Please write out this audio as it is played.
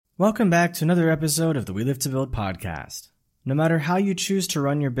Welcome back to another episode of the We Live to Build podcast. No matter how you choose to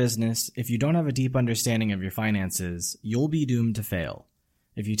run your business, if you don't have a deep understanding of your finances, you'll be doomed to fail.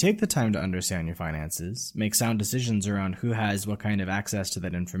 If you take the time to understand your finances, make sound decisions around who has what kind of access to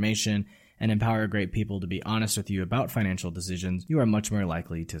that information, and empower great people to be honest with you about financial decisions, you are much more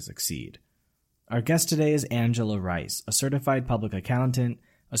likely to succeed. Our guest today is Angela Rice, a certified public accountant,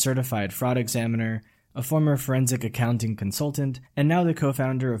 a certified fraud examiner, a former forensic accounting consultant, and now the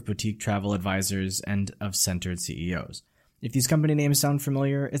co-founder of Boutique Travel Advisors and of Centered CEOs. If these company names sound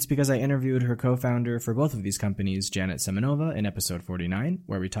familiar, it's because I interviewed her co-founder for both of these companies, Janet Semenova, in episode 49,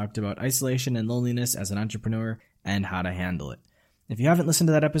 where we talked about isolation and loneliness as an entrepreneur and how to handle it. If you haven't listened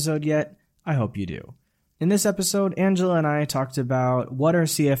to that episode yet, I hope you do. In this episode, Angela and I talked about what are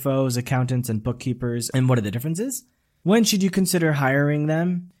CFOs, accountants, and bookkeepers, and what are the differences? When should you consider hiring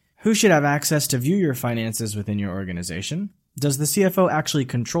them? Who should have access to view your finances within your organization? Does the CFO actually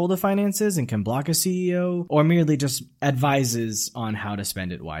control the finances and can block a CEO, or merely just advises on how to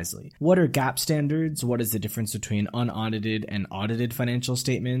spend it wisely? What are GAAP standards? What is the difference between unaudited and audited financial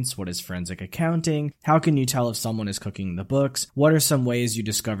statements? What is forensic accounting? How can you tell if someone is cooking the books? What are some ways you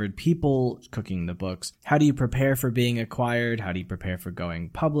discovered people cooking the books? How do you prepare for being acquired? How do you prepare for going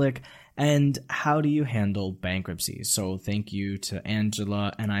public? And how do you handle bankruptcy? So thank you to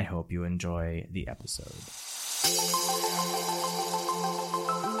Angela, and I hope you enjoy the episode.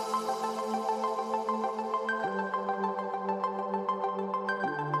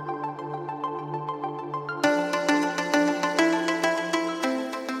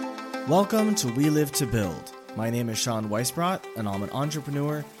 Welcome to We Live to Build. My name is Sean Weisbrot, and I'm an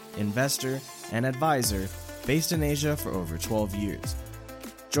entrepreneur, investor, and advisor based in Asia for over 12 years.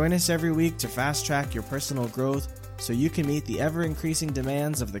 Join us every week to fast-track your personal growth so you can meet the ever-increasing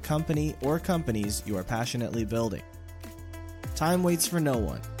demands of the company or companies you are passionately building. Time waits for no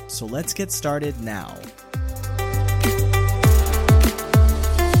one, so let's get started now.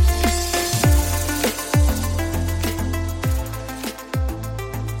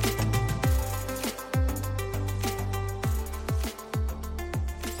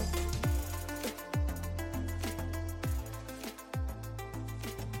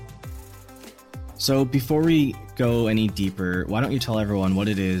 So before we go any deeper, why don't you tell everyone what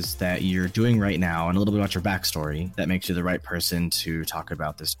it is that you're doing right now and a little bit about your backstory that makes you the right person to talk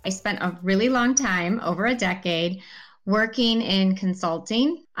about this? I spent a really long time, over a decade, working in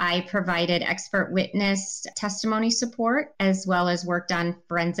consulting. I provided expert witness testimony support as well as worked on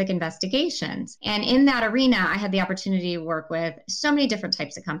forensic investigations. And in that arena, I had the opportunity to work with so many different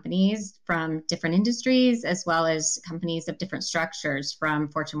types of companies from different industries, as well as companies of different structures, from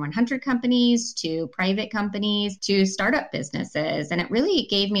Fortune 100 companies to private companies to startup businesses. And it really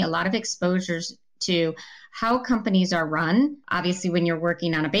gave me a lot of exposures to how companies are run. Obviously, when you're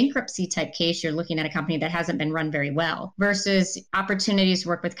working on a bankruptcy type case, you're looking at a company that hasn't been run very well versus opportunities to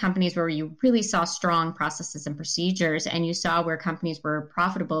work with companies where you really saw strong processes and procedures, and you saw where companies were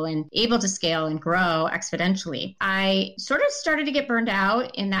profitable and able to scale and grow exponentially. I sort of started to get burned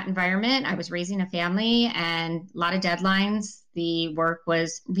out in that environment. I was raising a family and a lot of deadlines. The work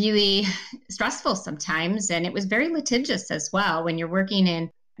was really stressful sometimes, and it was very litigious as well. When you're working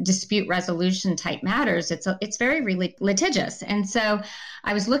in dispute resolution type matters, it's very really litigious. And so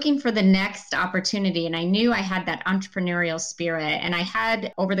I was looking for the next opportunity, and I knew I had that entrepreneurial spirit. And I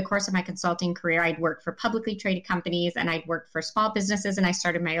had, over the course of my consulting career, I'd worked for publicly traded companies and I'd worked for small businesses, and I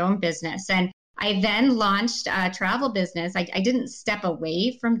started my own business. And I then launched a travel business. I didn't step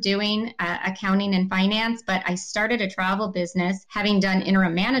away from doing accounting and finance, but I started a travel business having done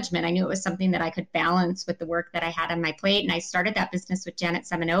interim management. I knew it was something that I could balance with the work that I had on my plate. And I started that business with Janet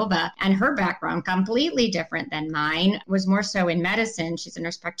Semenova, and her background, completely different than mine, was more so in medicine. She's a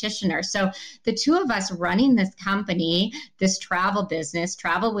nurse practitioner. So the two of us running this company, this travel business,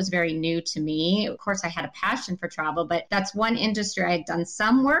 travel was very new to me. Of course, I had a passion for travel, but that's one industry I had done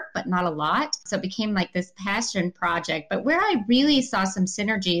some work, but not a lot. So it became like this passion project. But where I really saw some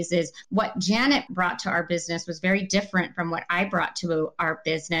synergies is what Janet brought to our business was very different from what I brought to our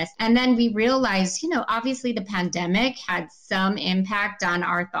business. And then we realized, obviously the pandemic had some impact on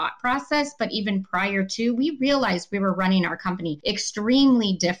our thought process, but even prior to, we realized we were running our company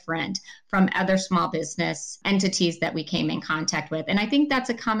extremely different from other small business entities that we came in contact with. And I think that's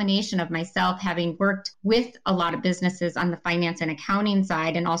a combination of myself having worked with a lot of businesses on the finance and accounting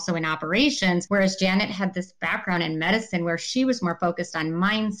side and also in operations, operations, whereas Janet had this background in medicine where she was more focused on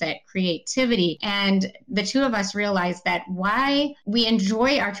mindset, creativity. And the two of us realized that why we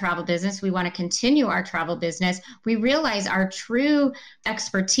enjoy our travel business, we want to continue our travel business, we realize our true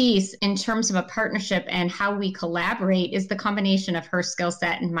expertise in terms of a partnership and how we collaborate is the combination of her skill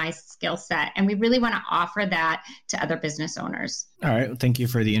set and my skill set. And we really want to offer that to other business owners. All right. Thank you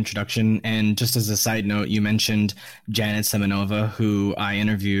for the introduction. And just as a side note, you mentioned Janet Semenova, who I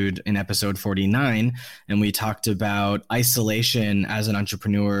interviewed in episode 49, and we talked about isolation as an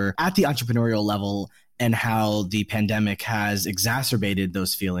entrepreneur at the entrepreneurial level and how the pandemic has exacerbated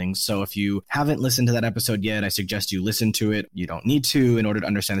those feelings. So if you haven't listened to that episode yet, I suggest you listen to it. You don't need to in order to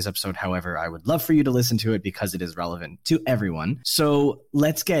understand this episode. However, I would love for you to listen to it because it is relevant to everyone. So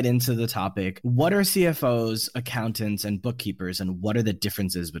let's get into the topic. What are CFOs, accountants, and bookkeepers, and what are the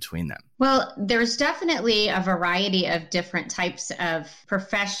differences between them? Well, there's definitely a variety of different types of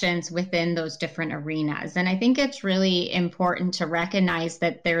professions within those different arenas. And I think it's really important to recognize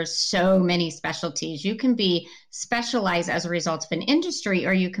that there's so many specialties. You can be specialized as a result of an industry,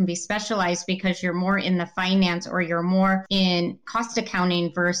 or you can be specialized because you're more in the finance or you're more in cost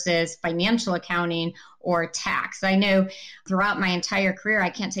accounting versus financial accounting or tax. I know throughout my entire career, I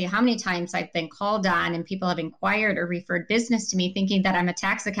can't tell you how many times I've been called on and people have inquired or referred business to me thinking that I'm a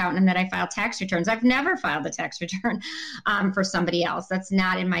tax accountant and that I file tax returns. I've never filed a tax return for somebody else. That's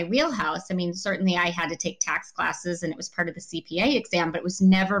not in my wheelhouse. I mean, certainly I had to take tax classes and it was part of the CPA exam, but it was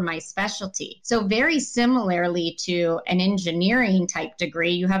never my specialty. So very similarly to an engineering type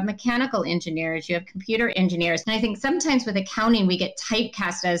degree, you have mechanical engineers, you have computer engineers. And I think sometimes with accounting, we get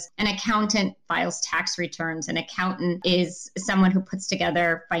typecast as an accountant files tax returns. An accountant is someone who puts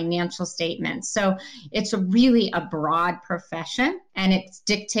together financial statements. So it's really a broad profession, and it's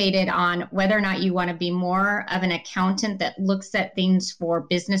dictated on whether or not you want to be more of an accountant that looks at things for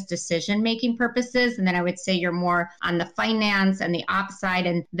business decision-making purposes. And then I would say you're more on the finance and the ops side,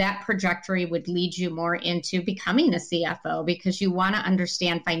 and that trajectory would lead you more into becoming a CFO because you want to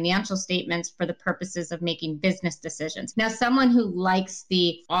understand financial statements for the purposes of making business decisions. Now, someone who likes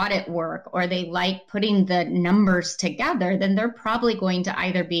the audit work or they like putting the numbers together, then they're probably going to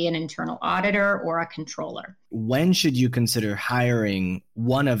either be an internal auditor or a controller. When should you consider hiring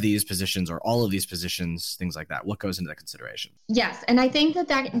one of these positions or all of these positions, things like that? What goes into that consideration? Yes. And I think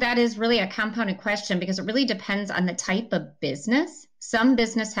that is really a compounded question because it really depends on the type of business. Some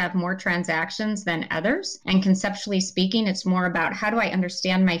business have more transactions than others. And conceptually speaking, it's more about how do I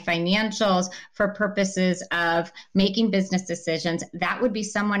understand my financials for purposes of making business decisions. That would be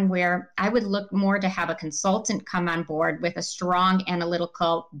someone where I would look more to have a consultant come on board with a strong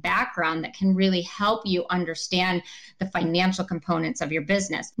analytical background that can really help you understand the financial components of your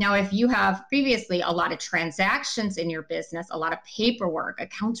business. Now, if you have previously a lot of transactions in your business, a lot of paperwork,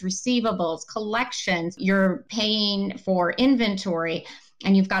 accounts receivables, collections, you're paying for inventory,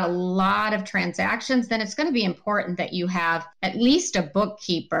 and you've got a lot of transactions, then it's going to be important that you have at least a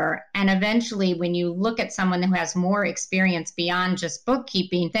bookkeeper. And eventually, when you look at someone who has more experience beyond just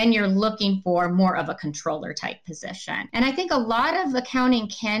bookkeeping, then you're looking for more of a controller type position. And I think a lot of accounting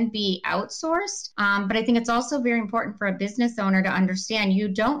can be outsourced, but I think it's also very important for a business owner to understand you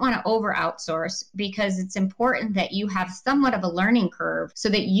don't want to over outsource because it's important that you have somewhat of a learning curve so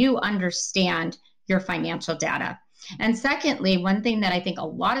that you understand your financial data. And secondly, one thing that I think a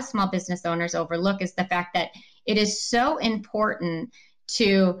lot of small business owners overlook is the fact that it is so important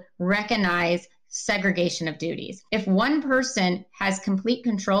to recognize segregation of duties. If one person has complete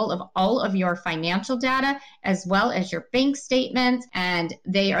control of all of your financial data, as well as your bank statements, and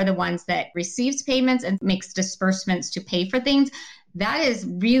they are the ones that receives payments and makes disbursements to pay for things, that is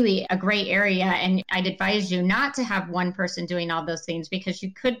really a gray area. And I'd advise you not to have one person doing all those things because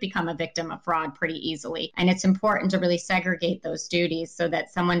you could become a victim of fraud pretty easily. And it's important to really segregate those duties so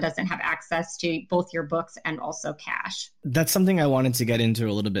that someone doesn't have access to both your books and also cash. That's something I wanted to get into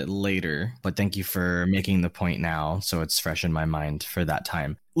a little bit later, but thank you for making the point now. So it's fresh in my mind for that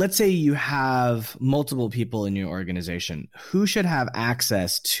time. Let's say you have multiple people in your organization. Who should have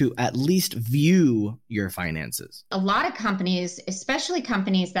access to at least view your finances? A lot of companies, especially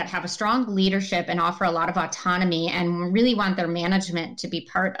companies that have a strong leadership and offer a lot of autonomy and really want their management to be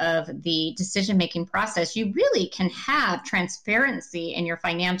part of the decision-making process, you really can have transparency in your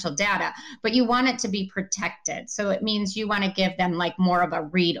financial data, but you want it to be protected. So it means you want to give them like more of a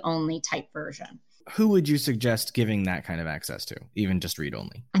read-only type version. Who would you suggest giving that kind of access to, even just read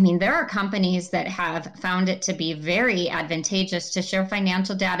only? I mean, there are companies that have found it to be very advantageous to share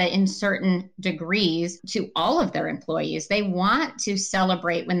financial data in certain degrees to all of their employees. They want to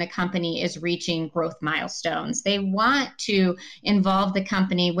celebrate when the company is reaching growth milestones. They want to involve the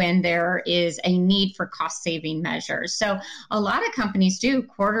company when there is a need for cost-saving measures. So a lot of companies do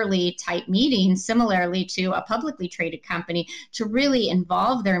quarterly type meetings, similarly to a publicly traded company, to really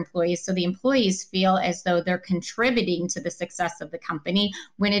involve their employees so the employees feel as though they're contributing to the success of the company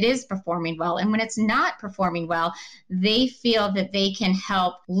when it is performing well. And when it's not performing well, they feel that they can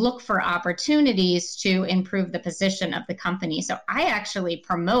help look for opportunities to improve the position of the company. So I actually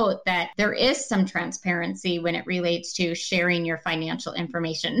promote that there is some transparency when it relates to sharing your financial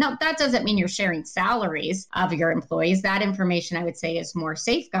information. Now, that doesn't mean you're sharing salaries of your employees. That information, I would say, is more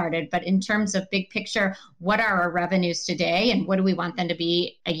safeguarded. But in terms of big picture, what are our revenues today and what do we want them to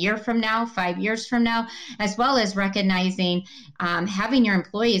be a year from now, 5 years from now, as well as recognizing having your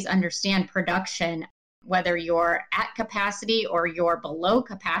employees understand production, whether you're at capacity or you're below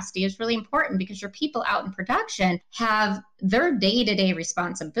capacity, is really important because your people out in production have their day-to-day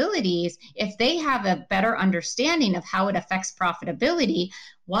responsibilities. If they have a better understanding of how it affects profitability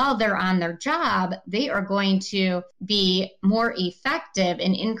while they're on their job, they are going to be more effective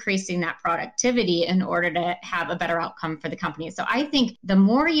in increasing that productivity in order to have a better outcome for the company. So I think the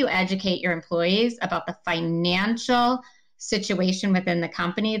more you educate your employees about the financial situation within the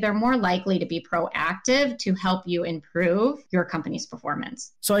company, they're more likely to be proactive to help you improve your company's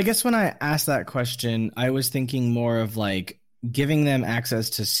performance. So I guess when I asked that question, I was thinking more of like giving them access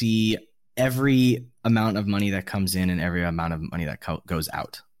to see every amount of money that comes in and every amount of money that goes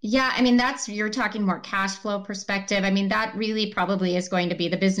out. Yeah, I mean, you're talking more cash flow perspective. I mean, that really probably is going to be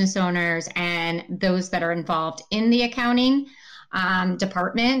the business owners and those that are involved in the accounting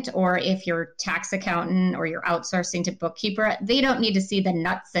department, or if you're tax accountant or you're outsourcing to bookkeeper, they don't need to see the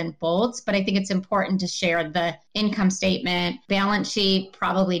nuts and bolts, but I think it's important to share the income statement. Balance sheet,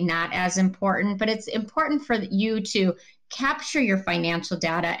 probably not as important, but it's important for you to capture your financial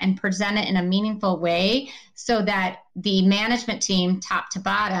data and present it in a meaningful way so that the management team, top to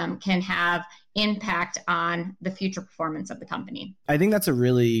bottom, can have impact on the future performance of the company. I think that's a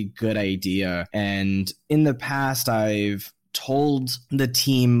really good idea. And in the past, I've told the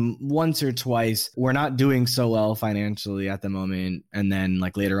team once or twice, we're not doing so well financially at the moment. And then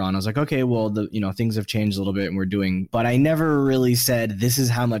like later on, I was like, okay, well, things have changed a little bit and we're doing, but I never really said, this is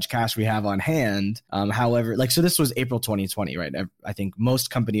how much cash we have on hand. However, so this was April 2020, right? I think most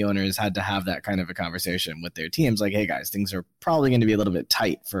company owners had to have that kind of a conversation with their teams. Like, hey guys, things are probably going to be a little bit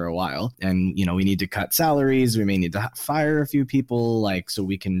tight for a while. And, we need to cut salaries. We may need to fire a few people, so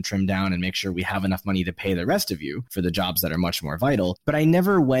we can trim down and make sure we have enough money to pay the rest of you for the jobs that are much more vital. But I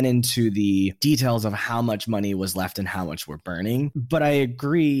never went into the details of how much money was left and how much we're burning. But I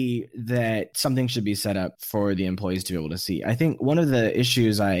agree that something should be set up for the employees to be able to see. I think one of the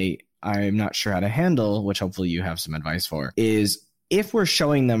issues I'm not sure how to handle, which hopefully you have some advice for, is if we're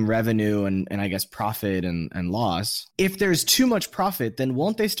showing them revenue and I guess profit and loss, if there's too much profit, then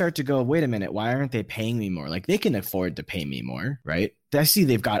won't they start to go, wait a minute, why aren't they paying me more? They can afford to pay me more, right? I see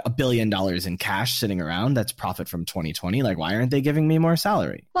they've got $1 billion in cash sitting around. That's profit from 2020. Why aren't they giving me more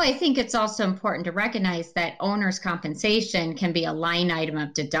salary? Well, I think it's also important to recognize that owner's compensation can be a line item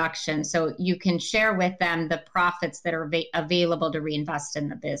of deduction. So you can share with them the profits that are available to reinvest in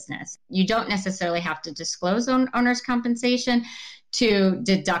the business. You don't necessarily have to disclose owner's compensation to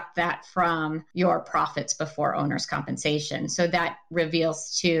deduct that from your profits before owner's compensation. So that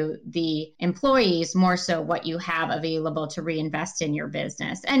reveals to the employees more so what you have available to reinvest in your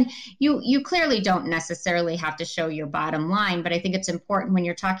business. And you clearly don't necessarily have to show your bottom line, but I think it's important when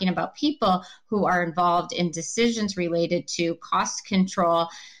you're talking about people who are involved in decisions related to cost control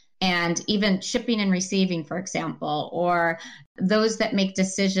and even shipping and receiving, for example, or those that make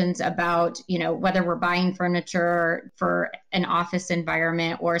decisions about, whether we're buying furniture for an office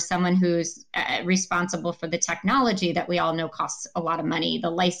environment or someone who's responsible for the technology that we all know costs a lot of money, the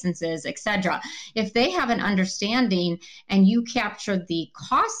licenses, et cetera. If they have an understanding and you capture the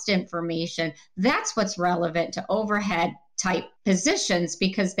cost information, that's what's relevant to overhead type positions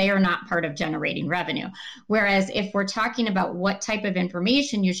because they are not part of generating revenue. Whereas if we're talking about what type of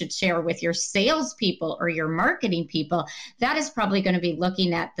information you should share with your salespeople or your marketing people, that is probably going to be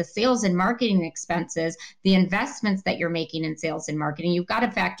looking at the sales and marketing expenses, the investments that you're making in sales and marketing. You've got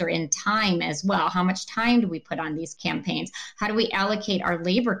to factor in time as well. How much time do we put on these campaigns? How do we allocate our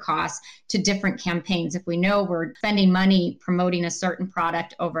labor costs to different campaigns if we know we're spending money promoting a certain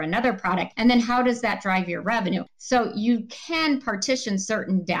product over another product? And then how does that drive your revenue? So you can partition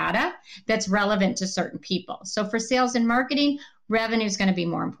certain data that's relevant to certain people. So for sales and marketing, revenue is going to be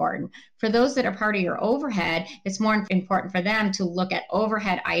more important. For those that are part of your overhead, it's more important for them to look at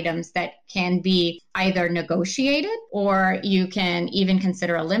overhead items that can be either negotiated, or you can even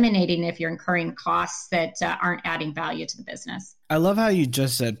consider eliminating if you're incurring costs that aren't adding value to the business. I love how you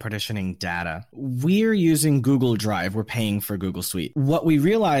just said partitioning data. We're using Google Drive. We're paying for Google Suite. What we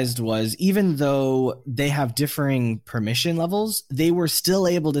realized was, even though they have differing permission levels, they were still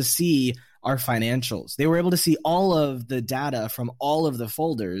able to see our financials. They were able to see all of the data from all of the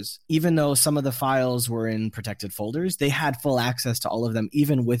folders. Even though some of the files were in protected folders, they had full access to all of them,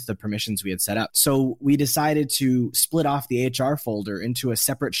 even with the permissions we had set up. So we decided to split off the HR folder into a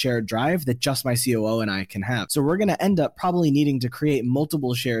separate shared drive that just my COO and I can have. So we're going to end up probably needing to create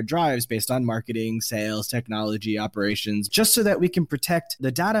multiple shared drives based on marketing, sales, technology, operations, just so that we can protect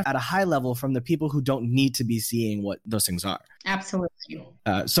the data at a high level from the people who don't need to be seeing what those things are. Absolutely.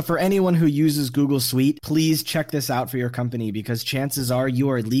 So for anyone who uses Google Suite, please check this out for your company, because chances are you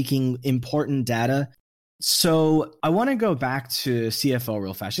are leaking important data. So I want to go back to CFO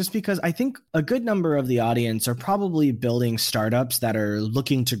real fast, just because I think a good number of the audience are probably building startups that are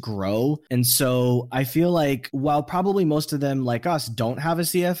looking to grow. And so I feel like while probably most of them, like us, don't have a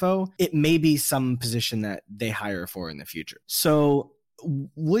CFO, it may be some position that they hire for in the future. So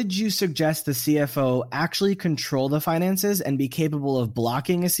would you suggest the CFO actually control the finances and be capable of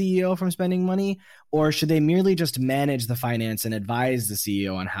blocking a CEO from spending money? Or should they merely just manage the finance and advise the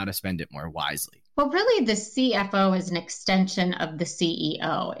CEO on how to spend it more wisely? Well, really, the CFO is an extension of the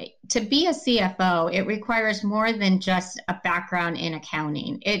CEO. To be a CFO, it requires more than just a background in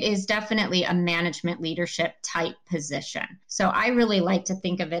accounting. It is definitely a management leadership type position. So I really like to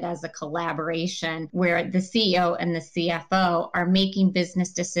think of it as a collaboration where the CEO and the CFO are making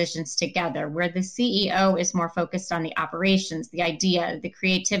business decisions together, where the CEO is more focused on the operations, the idea, the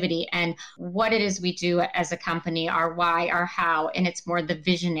creativity, and what it is we do as a company, our why, our how, and it's more the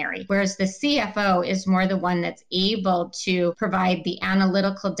visionary. Whereas the CFO is more the one that's able to provide the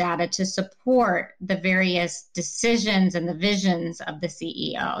analytical data to support the various decisions and the visions of the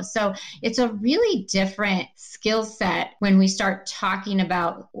CEO. So it's a really different skill set when we start talking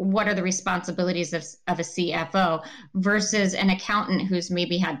about what are the responsibilities of a CFO versus an accountant who's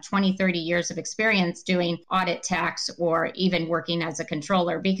maybe had 20, 30 years of experience doing audit, tax, or even working as a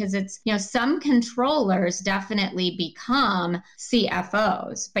controller. Because it's, some controllers definitely become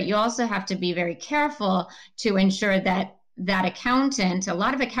CFOs, but you also have to be very careful to ensure that accountant, a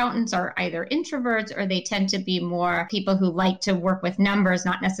lot of accountants are either introverts or they tend to be more people who like to work with numbers,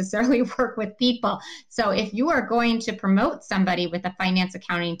 not necessarily work with people. So if you are going to promote somebody with a finance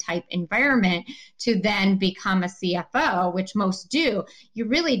accounting type environment to then become a CFO, which most do, you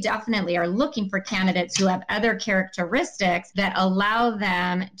really definitely are looking for candidates who have other characteristics that allow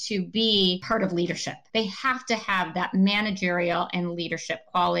them to be part of leadership. They have to have that managerial and leadership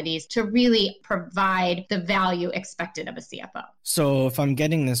qualities to really provide the value expected of a CFO. So if I'm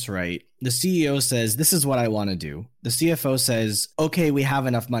getting this right, the CEO says, this is what I want to do. The CFO says, okay, we have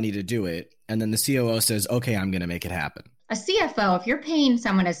enough money to do it. And then the COO says, okay, I'm going to make it happen. A CFO, if you're paying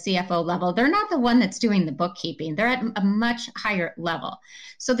someone a CFO level, they're not the one that's doing the bookkeeping. They're at a much higher level.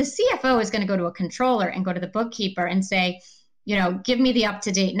 So the CFO is going to go to a controller and go to the bookkeeper and say, give me the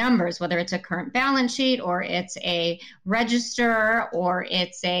up-to-date numbers, whether it's a current balance sheet or it's a register or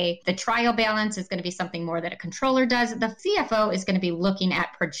it's the trial balance is going to be something more that a controller does. The CFO is going to be looking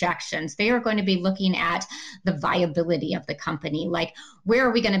at projections. They are going to be looking at the viability of the company. Like, where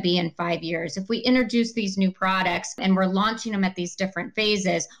are we going to be in 5 years? If we introduce these new products and we're launching them at these different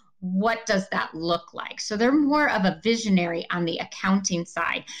phases, what does that look like? So they're more of a visionary on the accounting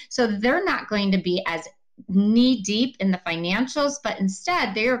side. So they're not going to be as knee deep in the financials, but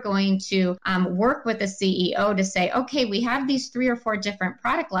instead they are going to work with the CEO to say, okay, we have these 3 or 4 different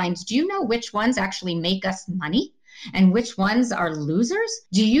product lines. Do you know which ones actually make us money and which ones are losers?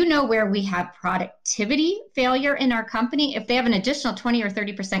 Do you know where we have productivity failure in our company? If they have an additional 20 or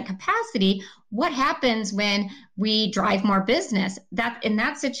 30% capacity, what happens when we drive more business? That in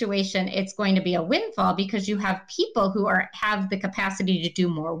that situation, it's going to be a windfall because you have people who have the capacity to do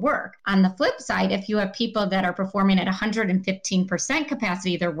more work. On the flip side, if you have people that are performing at 115%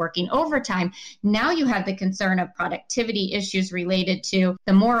 capacity, they're working overtime. Now you have the concern of productivity issues related to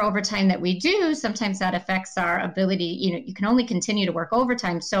the more overtime that we do. Sometimes that affects our ability. You can only continue to work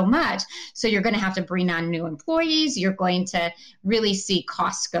overtime so much. So you're going to have to bring on new employees. You're going to really see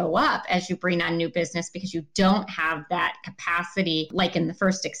costs go up as you bring on new business because you don't have that capacity like in the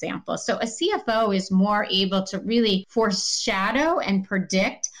first example. So a CFO is more able to really foreshadow and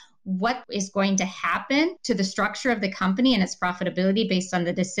predict what is going to happen to the structure of the company and its profitability based on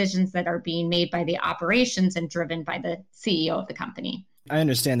the decisions that are being made by the operations and driven by the CEO of the company. I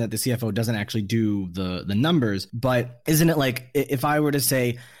understand that the CFO doesn't actually do the numbers, but isn't it like if I were to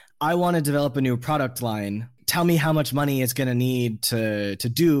say, I want to develop a new product line, tell me how much money it's going to need to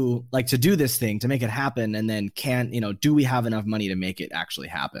do this thing, to make it happen. And then do we have enough money to make it actually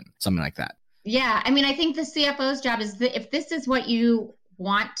happen? Something like that. Yeah. I mean, I think the CFO's job is that if this is what you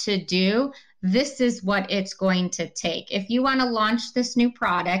want to do, this is what it's going to take. If you want to launch this new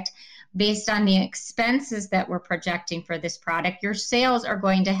product, based on the expenses that we're projecting for this product, your sales are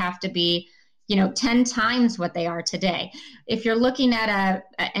going to have to be 10 times what they are today. If you're looking at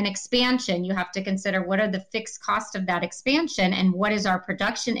an expansion, you have to consider what are the fixed costs of that expansion and what is our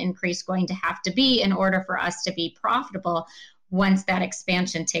production increase going to have to be in order for us to be profitable once that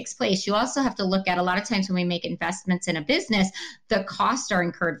expansion takes place. You also have to look at, a lot of times when we make investments in a business, the costs are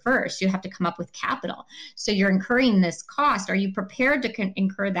incurred first. You have to come up with capital. So you're incurring this cost. Are you prepared to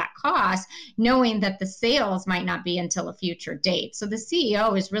incur that cost, knowing that the sales might not be until a future date? So the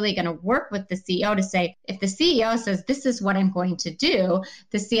CEO is really going to work with the CEO to say, if the CEO says, this is what I'm going to do,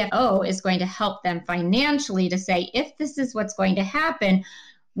 the CFO is going to help them financially to say, if this is what's going to happen,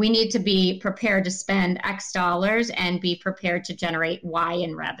 we need to be prepared to spend X dollars and be prepared to generate Y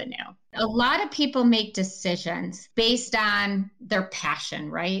in revenue. A lot of people make decisions based on their passion,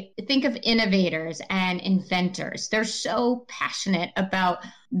 right? Think of innovators and inventors. They're so passionate about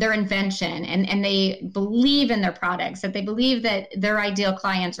their invention and they believe in their products, that they believe that their ideal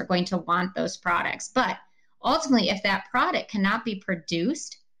clients are going to want those products. But ultimately, if that product cannot be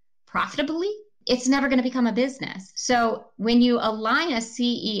produced profitably, it's never going to become a business. So when you align a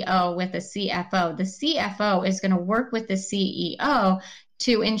CEO with a CFO, the CFO is going to work with the CEO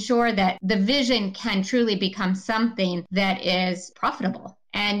to ensure that the vision can truly become something that is profitable.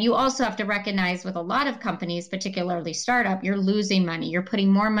 And you also have to recognize with a lot of companies, particularly startup, you're losing money. You're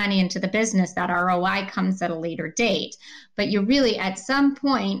putting more money into the business. That ROI comes at a later date. But you really, at some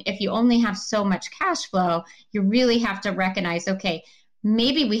point, if you only have so much cash flow, you really have to recognize, okay,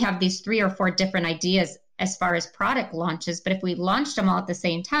 maybe we have these 3 or 4 different ideas as far as product launches, but if we launched them all at the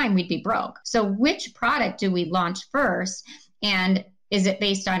same time, we'd be broke. So which product do we launch first? And is it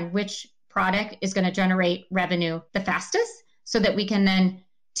based on which product is going to generate revenue the fastest so that we can then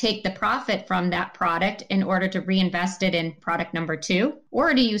take the profit from that product in order to reinvest it in product number 2?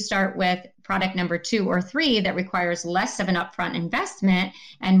 Or do you start with product number 2 or 3 that requires less of an upfront investment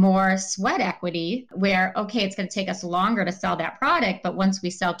and more sweat equity, where, okay, it's going to take us longer to sell that product, but once we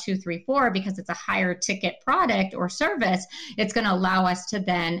sell 2, 3, 4, because it's a higher ticket product or service, it's going to allow us to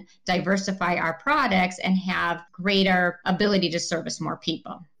then diversify our products and have greater ability to service more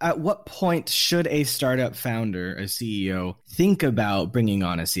people. At what point should a startup founder, a CEO, think about bringing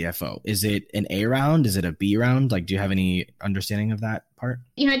on a CFO? Is it an A round? Is it a B round? Do you have any understanding of that part?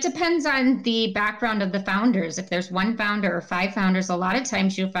 It depends on the background of the founders. If there's one founder or 5 founders, a lot of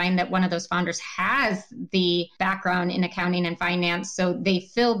times you'll find that one of those founders has the background in accounting and finance. So they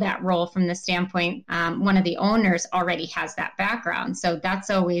fill that role from the standpoint, one of the owners already has that background. So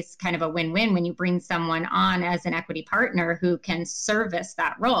that's always kind of a win-win when you bring someone on as an equity partner who can service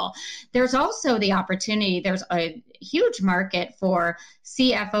that role. There's also the opportunity, there's a huge market for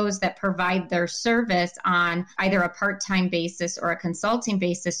CFOs that provide their service on either a part-time basis or a consulting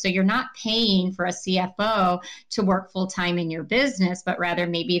basis. So you're not paying for a CFO to work full-time in your business, but rather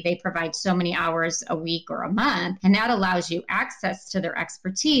maybe they provide so many hours a week or a month. And that allows you access to their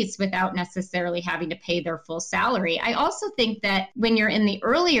expertise without necessarily having to pay their full salary. I also think that when you're in the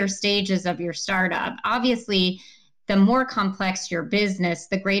earlier stages of your startup, obviously, the more complex your business,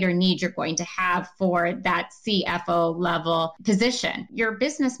 the greater need you're going to have for that CFO level position. Your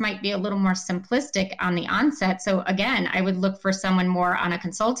business might be a little more simplistic on the onset. So again, I would look for someone more on a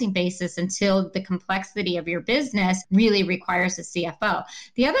consulting basis until the complexity of your business really requires a CFO.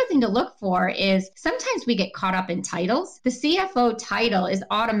 The other thing to look for is sometimes we get caught up in titles. The CFO title is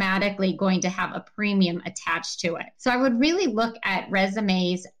automatically going to have a premium attached to it. So I would really look at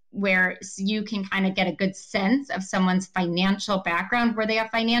resumes where you can kind of get a good sense of someone's financial background. Were they a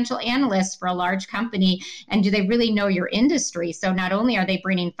financial analyst for a large company? And do they really know your industry? So not only are they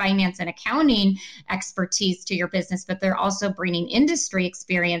bringing finance and accounting expertise to your business, but they're also bringing industry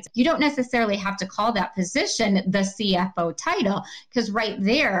experience. You don't necessarily have to call that position the CFO title, because right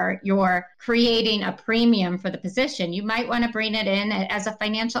there, you're creating a premium for the position. You might want to bring it in as a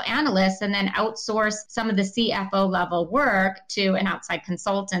financial analyst and then outsource some of the CFO level work to an outside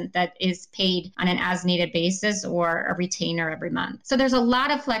consultant consultant that is paid on an as-needed basis or a retainer every month. So there's a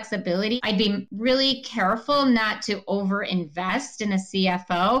lot of flexibility. I'd be really careful not to overinvest in a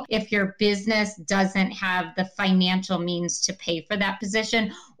CFO if your business doesn't have the financial means to pay for that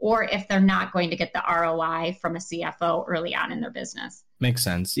position, or if they're not going to get the ROI from a CFO early on in their business. Makes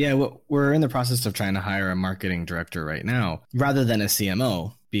sense. Yeah, we're in the process of trying to hire a marketing director right now rather than a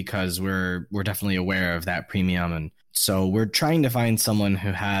CMO, because we're definitely aware of that premium. And so we're trying to find someone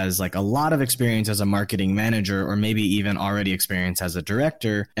who has like a lot of experience as a marketing manager, or maybe even already experience as a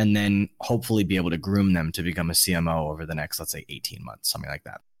director, and then hopefully be able to groom them to become a CMO over the next, let's say, 18 months, something like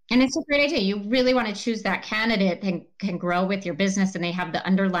that. And it's a great idea. You really want to choose that candidate that can grow with your business, and they have the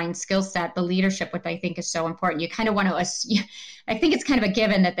underlying skill set, the leadership, which I think is so important. You kind of want to, I think it's kind of a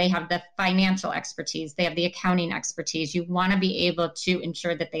given that they have the financial expertise, they have the accounting expertise. You want to be able to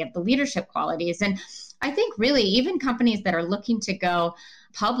ensure that they have the leadership qualities. And I think really even companies that are looking to go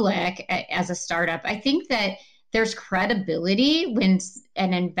public as a startup, I think that there's credibility when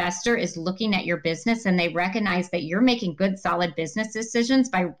an investor is looking at your business and they recognize that you're making good, solid business decisions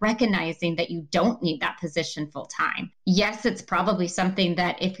by recognizing that you don't need that position full time. Yes, it's probably something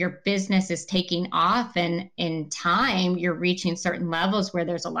that if your business is taking off and in time, you're reaching certain levels where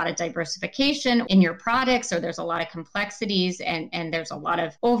there's a lot of diversification in your products, or there's a lot of complexities and there's a lot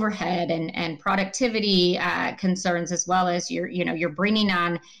of overhead and productivity concerns, as well as you're bringing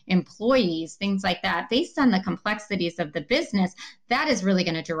on employees, things like that. Based on the complexities of the business, that is really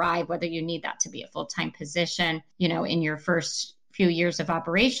going to drive whether you need that to be a full-time position, in your first few years of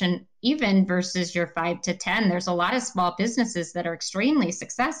operation, even versus your 5 to 10. There's a lot of small businesses that are extremely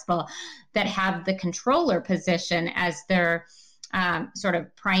successful that have the controller position as their sort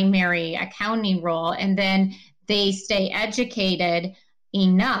of primary accounting role. And then they stay educated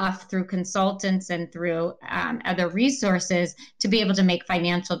enough through consultants and through other resources to be able to make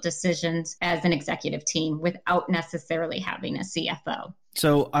financial decisions as an executive team without necessarily having a CFO.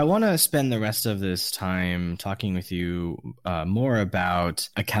 So I want to spend the rest of this time talking with you more about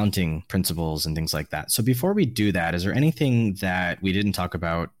accounting principles and things like that. So before we do that, is there anything that we didn't talk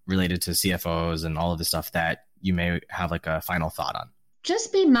about related to CFOs and all of the stuff that you may have like a final thought on?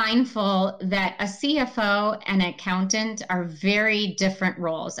 Just be mindful that a CFO and an accountant are very different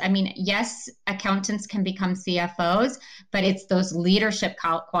roles. I mean, yes, accountants can become CFOs, but it's those leadership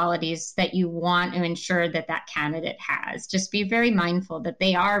qualities that you want to ensure that candidate has. Just be very mindful that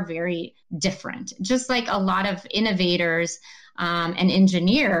they are very different. Just like a lot of innovators and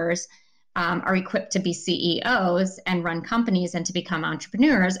engineers are equipped to be CEOs and run companies and to become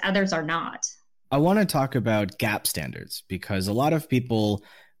entrepreneurs, others are not. I want to talk about GAAP standards because a lot of people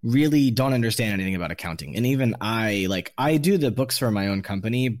really don't understand anything about accounting. And even I do the books for my own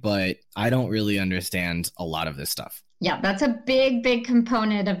company, but I don't really understand a lot of this stuff. Yeah, that's a big, big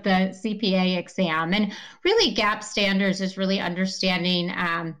component of the CPA exam. And really GAAP standards is really understanding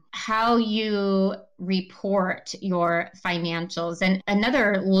how you report your financials. And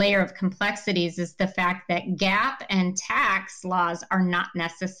another layer of complexities is the fact that GAAP and tax laws are not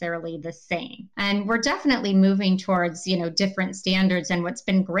necessarily the same. And we're definitely moving towards, different standards. And what's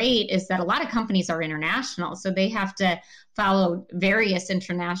been great is that a lot of companies are international, so they have to follow various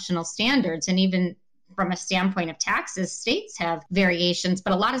international standards. And even from a standpoint of taxes, states have variations,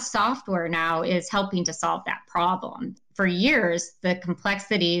 but a lot of software now is helping to solve that problem. For years, the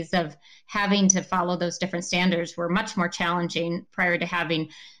complexities of having to follow those different standards were much more challenging prior to having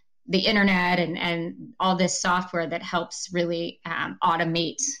the internet and all this software that helps really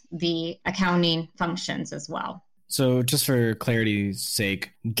automate the accounting functions as well. So just for clarity's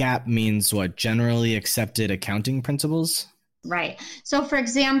sake, GAAP means what? Generally accepted accounting principles? Right. So for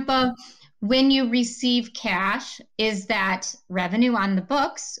example, when you receive cash, is that revenue on the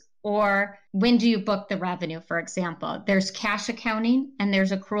books, or when do you book the revenue, for example? There's cash accounting and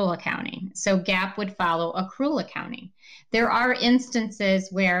there's accrual accounting. So GAAP would follow accrual accounting. There are instances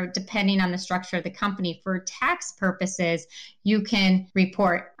where, depending on the structure of the company, for tax purposes, you can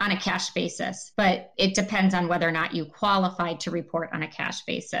report on a cash basis, but it depends on whether or not you qualify to report on a cash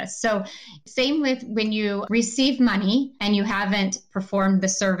basis. So same with when you receive money and you haven't performed the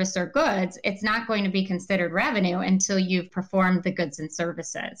service or goods, it's not going to be considered revenue until you've performed the goods and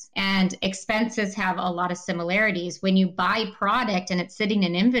services. And expenses have a lot of similarities. When you buy product and it's sitting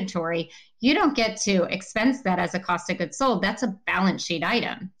in inventory, you don't get to expense that as a cost of goods sold. That's a balance sheet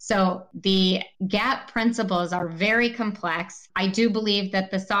item. So the GAAP principles are very complex. I do believe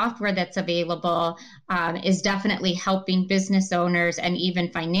that the software that's available is definitely helping business owners and even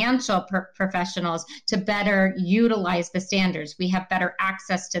financial professionals to better utilize the standards. We have better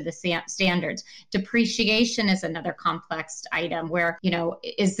access to the standards. Depreciation is another complex item where,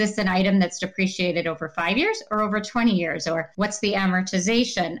 is this an item that's depreciated over 5 years or over 20 years? Or what's the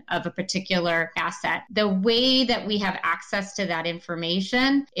amortization of a particular asset? The way that we have access to that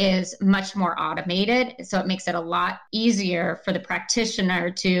information is much more automated. So it makes it a lot easier for the practitioner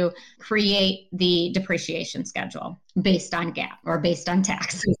to create the depreciation schedule based on GAAP or based on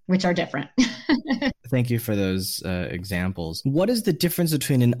tax, which are different. Thank you for those examples. What is the difference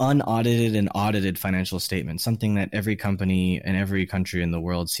between an unaudited and audited financial statement, something that every company and every country in the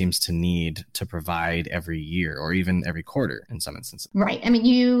world seems to need to provide every year or even every quarter in some instances? Right. I mean,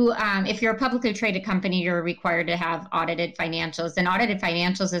 if you're a publicly traded company, you're required to have audited financials. And audited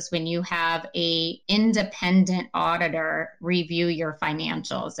financials is when you have an independent auditor review your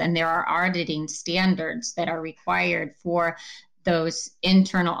financials. And there are auditing standards that are required for those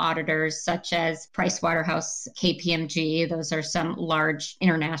internal auditors, such as Pricewaterhouse, KPMG. Those are some large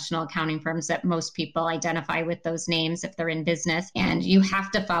international accounting firms that most people identify with those names if they're in business. And you have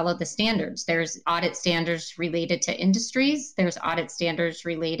to follow the standards. There's audit standards related to industries. There's audit standards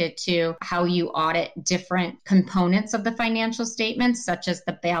related to how you audit different components of the financial statements, such as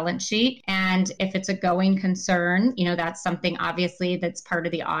the balance sheet. And if it's a going concern, that's something obviously that's part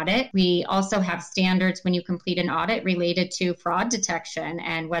of the audit. We also have standards when you complete an audit related to fraud detection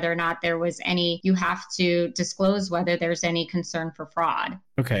and whether or not you have to disclose whether there's any concern for fraud.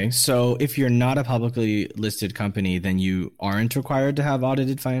 Okay, so if you're not a publicly listed company, then you aren't required to have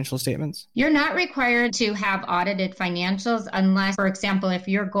audited financial statements? You're not required to have audited financials unless, for example, if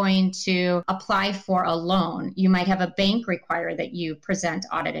you're going to apply for a loan, you might have a bank require that you present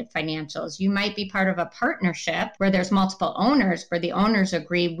audited financials. You might be part of a partnership where there's multiple owners, where the owners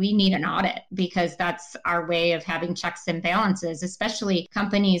agree we need an audit because that's our way of having checks and balances, especially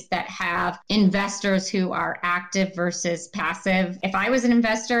companies that have investors who are active versus passive. If I was an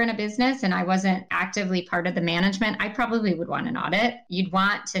investor in a business and I wasn't actively part of the management, I probably would want an audit. You'd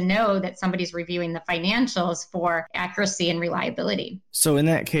want to know that somebody's reviewing the financials for accuracy and reliability. So in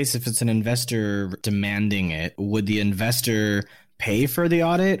that case, if it's an investor demanding it, would the investor pay for the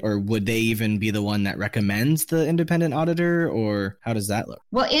audit, or would they even be the one that recommends the independent auditor, or how does that look?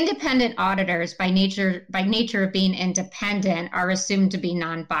 Well, independent auditors by nature of being independent are assumed to be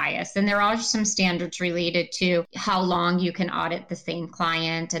non-biased. And there are some standards related to how long you can audit the same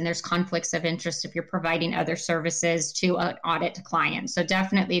client. And there's conflicts of interest if you're providing other services to an audit client. So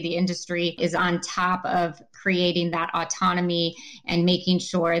definitely the industry is on top of creating that autonomy and making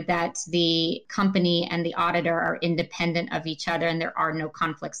sure that the company and the auditor are independent of each other and there are no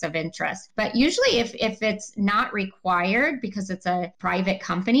conflicts of interest. But usually if it's not required because it's a private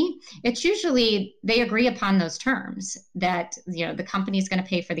company, it's usually they agree upon those terms that, the company is going to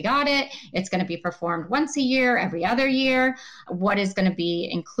pay for the audit. It's going to be performed once a year, every other year. What is going to be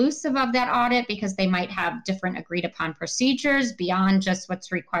inclusive of that audit, because they might have different agreed upon procedures beyond just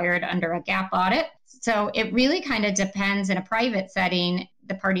what's required under a GAAP audit. So it really kind of depends. In a private setting,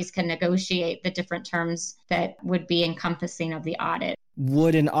 the parties can negotiate the different terms that would be encompassing of the audit.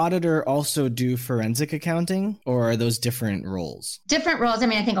 Would an auditor also do forensic accounting, or are those different roles? Different roles. I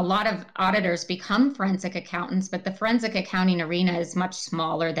mean, I think a lot of auditors become forensic accountants, but the forensic accounting arena is much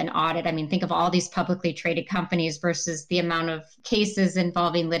smaller than audit. I mean, think of all these publicly traded companies versus the amount of cases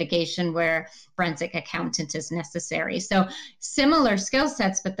involving litigation where forensic accountant is necessary. So similar skill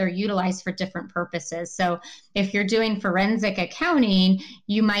sets, but they're utilized for different purposes. So if you're doing forensic accounting,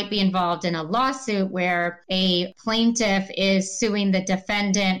 you might be involved in a lawsuit where a plaintiff is suing the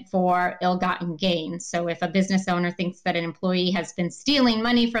defendant for ill-gotten gains. So if a business owner thinks that an employee has been stealing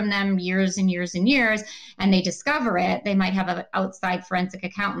money from them years and years and years, and they discover it, they might have an outside forensic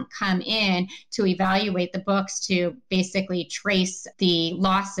accountant come in to evaluate the books to basically trace the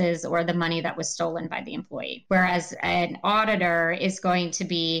losses or the money that was stolen by the employee. Whereas an auditor is going to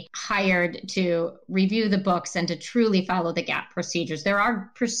be hired to review the books and to truly follow the GAAP procedures. There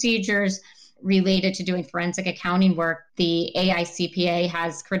are procedures related to doing forensic accounting work. The AICPA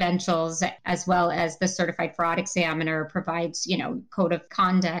has credentials, as well as the certified fraud examiner provides, code of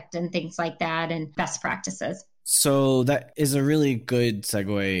conduct and things like that and best practices. So that is a really good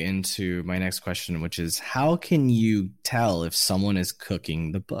segue into my next question, which is how can you tell if someone is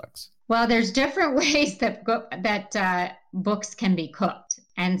cooking the books? Well, there's different ways that books can be cooked.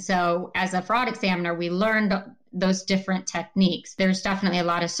 And so as a fraud examiner, we learned those different techniques. There's definitely a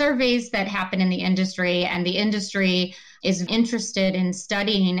lot of surveys that happen in the industry, and the industry is interested in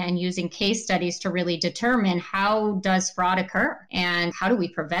studying and using case studies to really determine how does fraud occur and how do we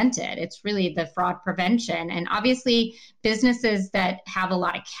prevent it. It's really the fraud prevention. And obviously businesses that have a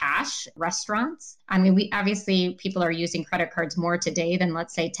lot of cash, restaurants, I mean, people are using credit cards more today than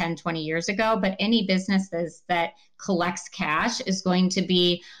let's say 10, 20 years ago, but any businesses that collects cash is going to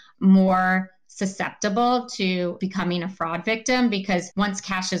be more susceptible to becoming a fraud victim, because once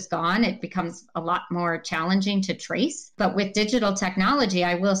cash is gone, it becomes a lot more challenging to trace. But with digital technology,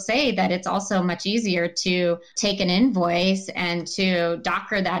 I will say that it's also much easier to take an invoice and to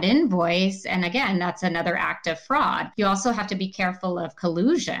docker that invoice. And again, that's another act of fraud. You also have to be careful of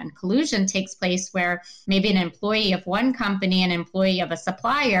collusion. Collusion takes place where maybe an employee of one company and an employee of a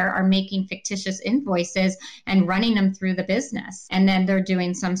supplier are making fictitious invoices and running them through the business. And then they're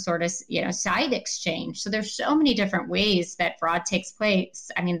doing some sort of, side exchange. So there's so many different ways that fraud takes place.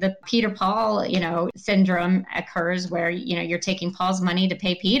 I mean, the Peter Paul, syndrome occurs where, you're taking Paul's money to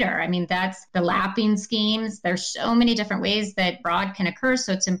pay Peter. I mean, that's the lapping schemes. There's so many different ways that fraud can occur.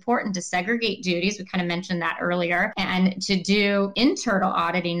 So it's important to segregate duties. We kind of mentioned that earlier, and to do internal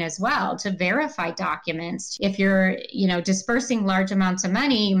auditing as well, to verify documents. If you're, dispersing large amounts of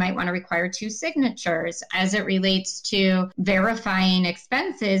money, you might want to require 2 signatures. As it relates to verifying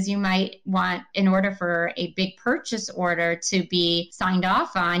expenses, you might want, in order for a big purchase order to be signed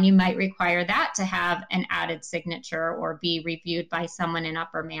off on, you might require that to have an added signature or be reviewed by someone in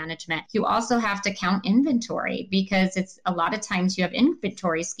upper management. You also have to count inventory, because it's a lot of times you have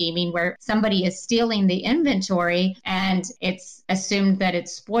inventory scheming where somebody is stealing the inventory and it's assumed that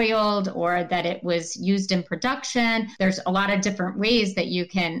it's spoiled or that it was used in production. There's a lot of different ways that you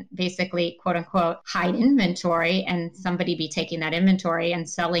can basically, quote unquote, hide inventory and somebody be taking that inventory and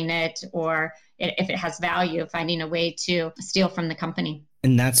selling it, or if it has value, finding a way to steal from the company.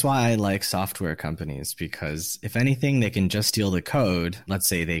 And that's why I like software companies, because if anything, they can just steal the code. Let's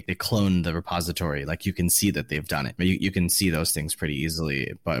say they clone the repository, like you can see that they've done it. You can see those things pretty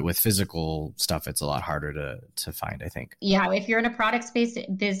easily. But with physical stuff, it's a lot harder to find, I think. Yeah, if you're in a product-based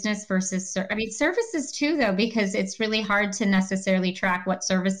business versus, services too, though, because it's really hard to necessarily track what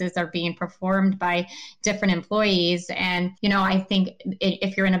services are being performed by different employees. And, I think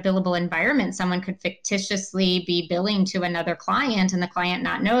if you're in a billable environment, someone could fictitiously be billing to another client and the client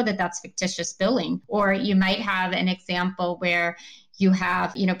not know that that's fictitious billing. Or you might have an example where you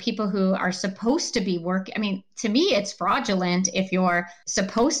have, people who are supposed to be working. I mean, to me, it's fraudulent if you're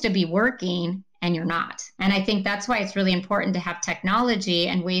supposed to be working and you're not. And I think that's why it's really important to have technology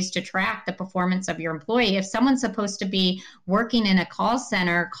and ways to track the performance of your employee. If someone's supposed to be working in a call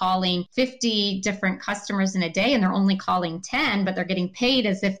center, calling 50 different customers in a day, and they're only calling 10, but they're getting paid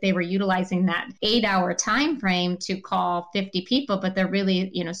as if they were utilizing that 8-hour time frame to call 50 people, but they're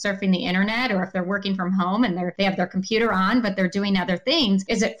really, surfing the internet, or if they're working from home and they have their computer on, but they're doing other things.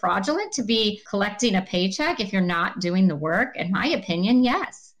 Is it fraudulent to be collecting a paycheck if you're not doing the work? In my opinion,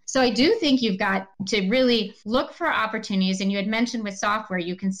 yes. So I do think you've got to really look for opportunities. And you had mentioned with software,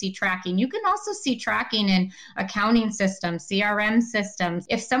 you can see tracking. You can also see tracking in accounting systems, CRM systems.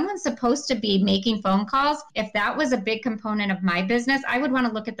 If someone's supposed to be making phone calls, if that was a big component of my business, I would want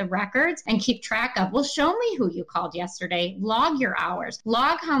to look at the records and keep track of, well, show me who you called yesterday, log your hours,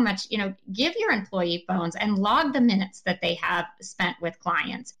 log how much, give your employee phones and log the minutes that they have spent with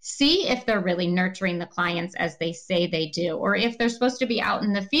clients. See if they're really nurturing the clients as they say they do, or if they're supposed to be out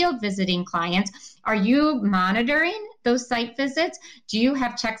in the field visiting clients. Are you monitoring those site visits? Do you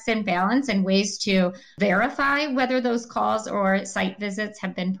have checks and balance and ways to verify whether those calls or site visits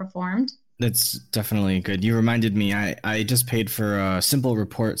have been performed? That's definitely good. You reminded me, I just paid for a simple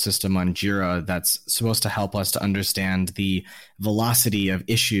report system on Jira that's supposed to help us to understand the velocity of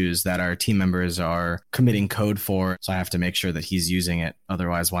issues that our team members are committing code for. So I have to make sure that he's using it.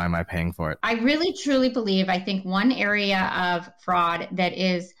 Otherwise, why am I paying for it? I really, truly believe, I think one area of fraud that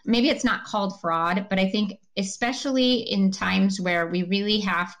is, maybe it's not called fraud, but I think especially in times where we really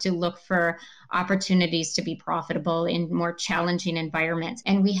have to look for opportunities to be profitable in more challenging environments,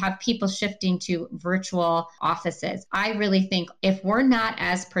 and we have people shifting to virtual offices. I really think if we're not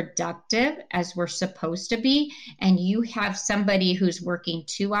as productive as we're supposed to be, and you have somebody who's working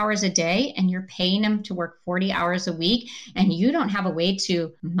 2 hours a day and you're paying them to work 40 hours a week, and you don't have a way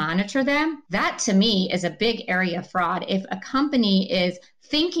to monitor them, that to me is a big area of fraud. If a company is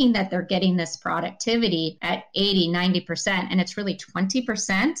thinking that they're getting this productivity at 80, 90%, and it's really 20%,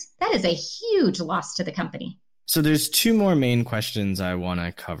 that is a huge loss to the company. So there's 2 more main questions I want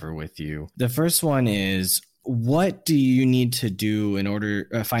to cover with you. The first one is, What do you need to do in order,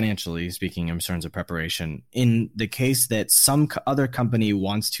 financially speaking, in terms of preparation, in the case that some other company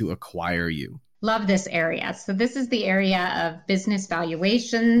wants to acquire you? Love this area. So this is the area of business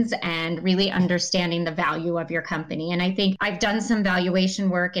valuations and really understanding the value of your company. And I think I've done some valuation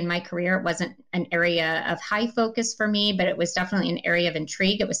work in my career. It wasn't an area of high focus for me, but it was definitely an area of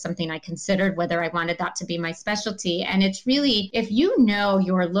intrigue. It was something I considered whether I wanted that to be my specialty. And it's really, if you know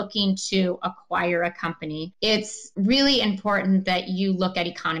you're looking to acquire a company, it's really important that you look at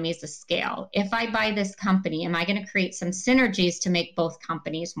economies of scale. If I buy this company, am I going to create some synergies to make both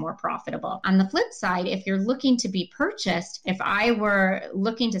companies more profitable? On the flip side, if you're looking to be purchased, if I were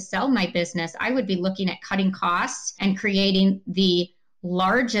looking to sell my business, I would be looking at cutting costs and creating the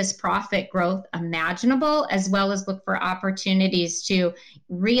largest profit growth imaginable, as well as look for opportunities to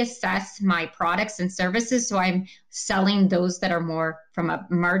reassess my products and services. So I'm selling those that are more from a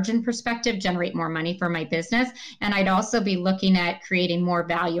margin perspective, generate more money for my business. And I'd also be looking at creating more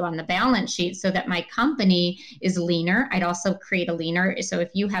value on the balance sheet so that my company is leaner. I'd also create a leaner. So if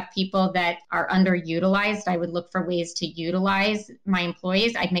you have people that are underutilized, I would look for ways to utilize my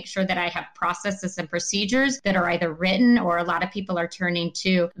employees. I'd make sure that I have processes and procedures that are either written, or a lot of people are turning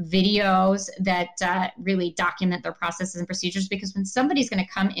to videos that really document their processes and procedures, because when somebody's going to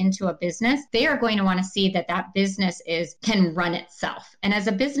come into a business, they are going to want to see that that business can run itself. And as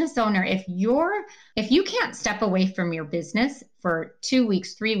a business owner, if you can't step away from your business for 2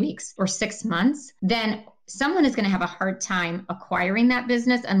 weeks, 3 weeks, or 6 months, then someone is going to have a hard time acquiring that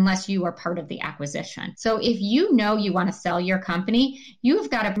business unless you are part of the acquisition. So if you know you want to sell your company,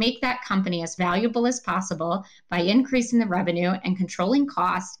 you've got to make that company as valuable as possible by increasing the revenue and controlling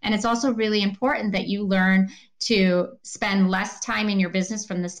costs. And it's also really important that you learn to spend less time in your business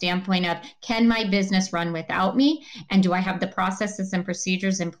from the standpoint of, can my business run without me? And do I have the processes and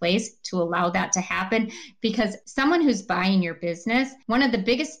procedures in place to allow that to happen? Because someone who's buying your business, one of the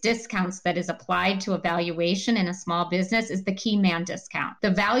biggest discounts that is applied to a valuation in a small business is the key man discount. The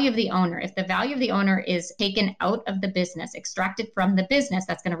value of the owner. If the value of the owner is taken out of the business, extracted from the business,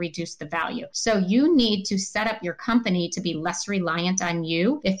 that's going to reduce the value. So you need to set up your company to be less reliant on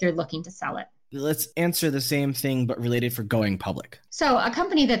you if you're looking to sell it. Let's answer the same thing, but related for going public. So a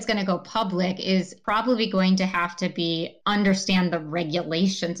company that's going to go public is probably going to have to understand the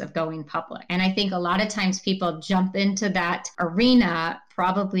regulations of going public. And I think a lot of times people jump into that arena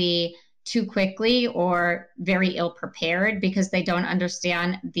probably too quickly or very ill prepared because they don't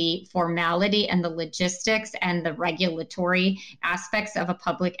understand the formality and the logistics and the regulatory aspects of a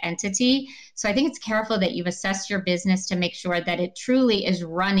public entity. So I think it's careful that you've assessed your business to make sure that it truly is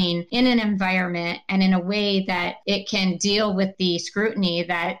running in an environment and in a way that it can deal with the scrutiny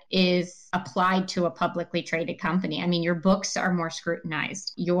that is applied to a publicly traded company. I mean, your books are more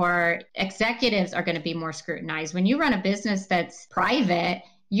scrutinized. Your executives are going to be more scrutinized. When you run a business that's private,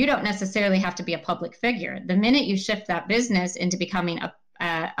 you don't necessarily have to be a public figure. The minute you shift that business into becoming a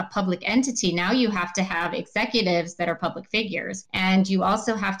public entity, now you have to have executives that are public figures. And you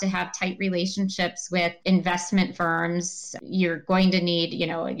also have to have tight relationships with investment firms. You're going to need,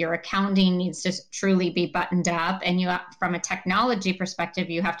 your accounting needs to truly be buttoned up. And from a technology perspective,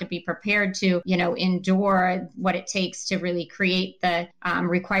 you have to be prepared to, endure what it takes to really create the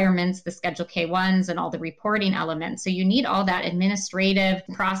requirements, the Schedule K-1s and all the reporting elements. So you need all that administrative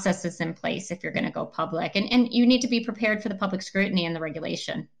processes in place if you're going to go public. And you need to be prepared for the public scrutiny and the regulation.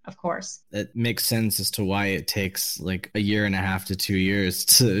 Of course. That makes sense as to why it takes like 1.5 to 2 years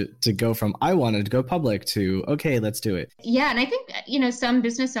to go from I wanted to go public to, okay, let's do it. Yeah. And I think, some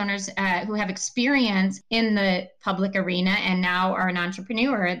business owners who have experience in the public arena and now are an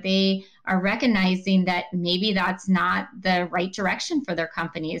entrepreneur, they are recognizing that maybe that's not the right direction for their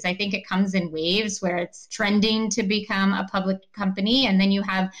companies. I think it comes in waves where it's trending to become a public company. And then you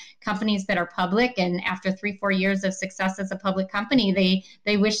have companies that are public, and after 3-4 years of success as a public company,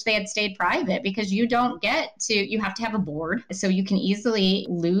 they wish they had stayed private, because you have to have a board. So you can easily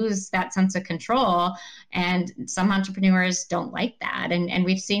lose that sense of control. And some entrepreneurs don't like that. And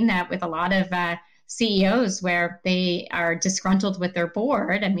we've seen that with a lot of CEOs where they are disgruntled with their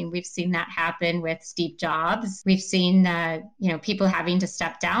board. I mean, we've seen that happen with Steve Jobs. We've seen, people having to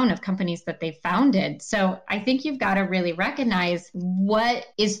step down of companies that they founded. So I think you've got to really recognize what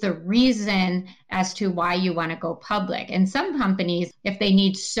is the reason as to why you want to go public. And some companies, if they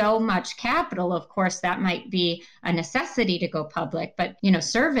need so much capital, of course, that might be a necessity to go public. But,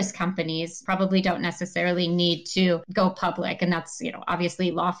 service companies probably don't necessarily need to go public. And that's,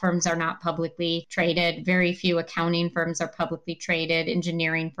 obviously law firms are not publicly traded. traded. Very few accounting firms are publicly traded,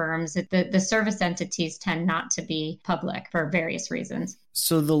 engineering firms. The service entities tend not to be public for various reasons.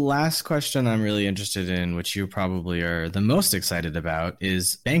 So the last question I'm really interested in, which you probably are the most excited about,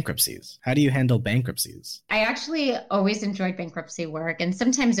 is bankruptcies. How do you handle bankruptcies? I actually always enjoyed bankruptcy work. And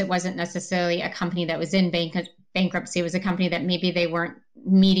sometimes it wasn't necessarily a company that was in bankruptcy. It was a company that maybe they weren't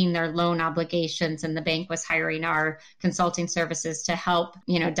meeting their loan obligations and the bank was hiring our consulting services to help,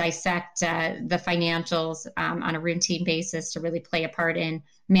 dissect the financials on a routine basis to really play a part in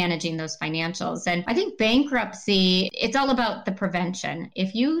managing those financials. And I think bankruptcy, it's all about the prevention.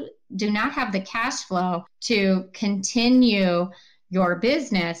 If you do not have the cash flow to continue your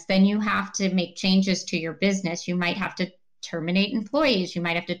business, then you have to make changes to your business. You might have to terminate employees. You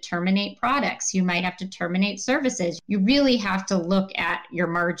might have to terminate products. You might have to terminate services. You really have to look at your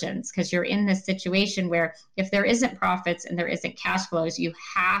margins because you're in this situation where if there isn't profits and there isn't cash flows, you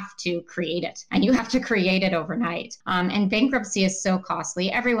have to create it and you have to create it overnight. And bankruptcy is so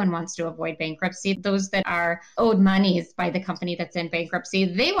costly. Everyone wants to avoid bankruptcy. Those that are owed monies by the company that's in bankruptcy,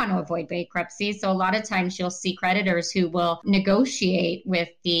 they want to avoid bankruptcy. So a lot of times you'll see creditors who will negotiate with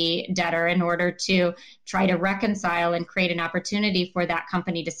the debtor in order to try to reconcile and create an opportunity for that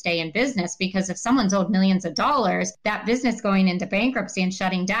company to stay in business. Because if someone's owed millions of dollars, that business going into bankruptcy and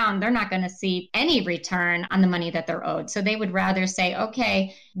shutting down, they're not going to see any return on the money that they're owed. So they would rather say,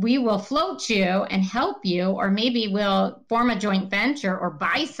 okay, we will float you and help you, or maybe we'll form a joint venture or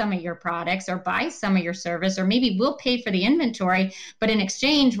buy some of your products or buy some of your service, or maybe we'll pay for the inventory, but in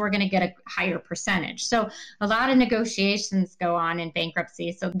exchange, we're going to get a higher percentage. So a lot of negotiations go on in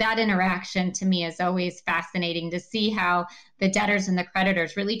bankruptcy. So that interaction to me is always fascinating to see how the debtors and the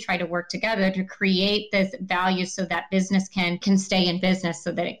creditors really try to work together to create this value so that business can stay in business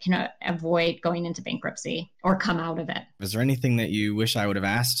so that it can avoid going into bankruptcy or come out of it. Is there anything that you wish I would have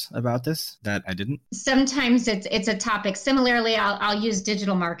asked about this that I didn't? Sometimes it's a topic. Similarly, I'll use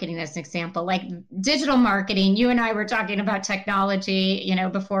digital marketing as an example. Like digital marketing, you and I were talking about technology,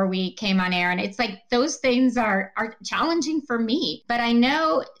 before we came on air, and it's like those things are challenging for me. But I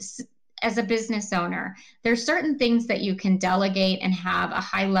know as a business owner, there's certain things that you can delegate and have a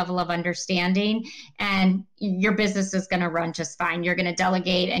high level of understanding, and your business is going to run just fine. You're going to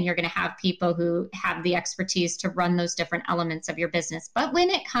delegate and you're going to have people who have the expertise to run those different elements of your business. But when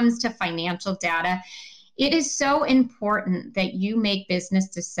it comes to financial data, it is so important that you make business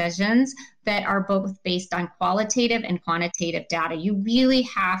decisions that are both based on qualitative and quantitative data. You really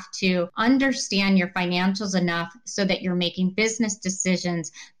have to understand your financials enough so that you're making business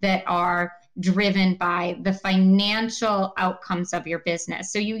decisions that are driven by the financial outcomes of your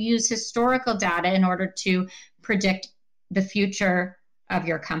business. So you use historical data in order to predict the future of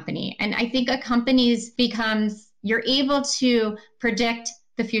your company. And I think a company's you're able to predict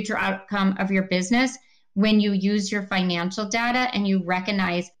the future outcome of your business when you use your financial data and you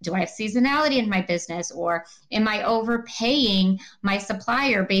recognize, do I have seasonality in my business, or am I overpaying my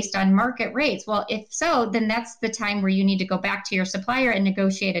supplier based on market rates? Well, if so, then that's the time where you need to go back to your supplier and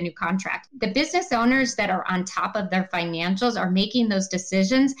negotiate a new contract. The business owners that are on top of their financials are making those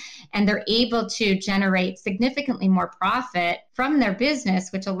decisions, and they're able to generate significantly more profit from their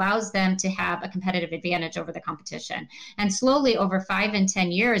business, which allows them to have a competitive advantage over the competition. And slowly over 5 and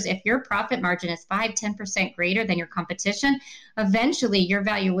 10 years, if your profit margin is 5-10% greater than your competition, eventually your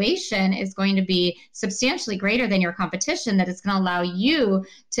valuation is going to be substantially greater than your competition. That is going to allow you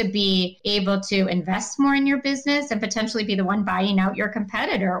to be able to invest more in your business and potentially be the one buying out your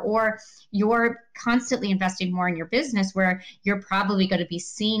competitor, or you're constantly investing more in your business where you're probably going to be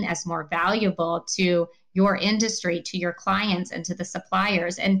seen as more valuable to your industry, to your clients, and to the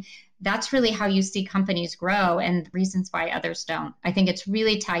suppliers. And that's really how you see companies grow and reasons why others don't. I think it's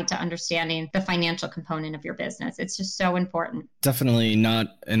really tied to understanding the financial component of your business. It's just so important. Definitely not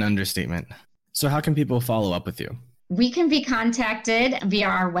an understatement. So how can people follow up with you? We can be contacted via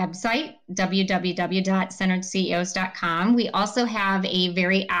our website, www.centeredceos.com. We also have a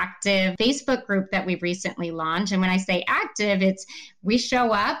very active Facebook group that we recently launched. And when I say active, it's we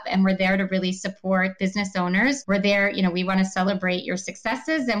show up and we're there to really support business owners. We're there, we want to celebrate your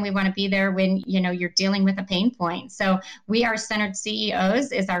successes, and we want to be there when, you're dealing with a pain point. So we are Centered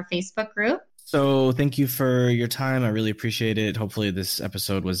CEOs is our Facebook group. So thank you for your time. I really appreciate it. Hopefully this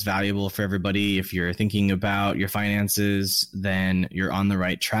episode was valuable for everybody. If you're thinking about your finances, then you're on the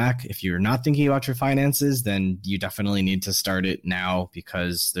right track. If you're not thinking about your finances, then you definitely need to start it now,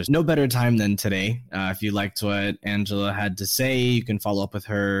 because there's no better time than today. If you liked what Angela had to say, you can follow up with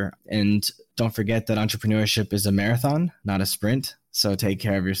her. And Don't forget that entrepreneurship is a marathon, not a sprint. So take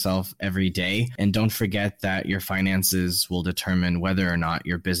care of yourself every day. And don't forget that your finances will determine whether or not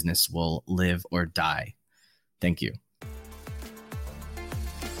your business will live or die. Thank you.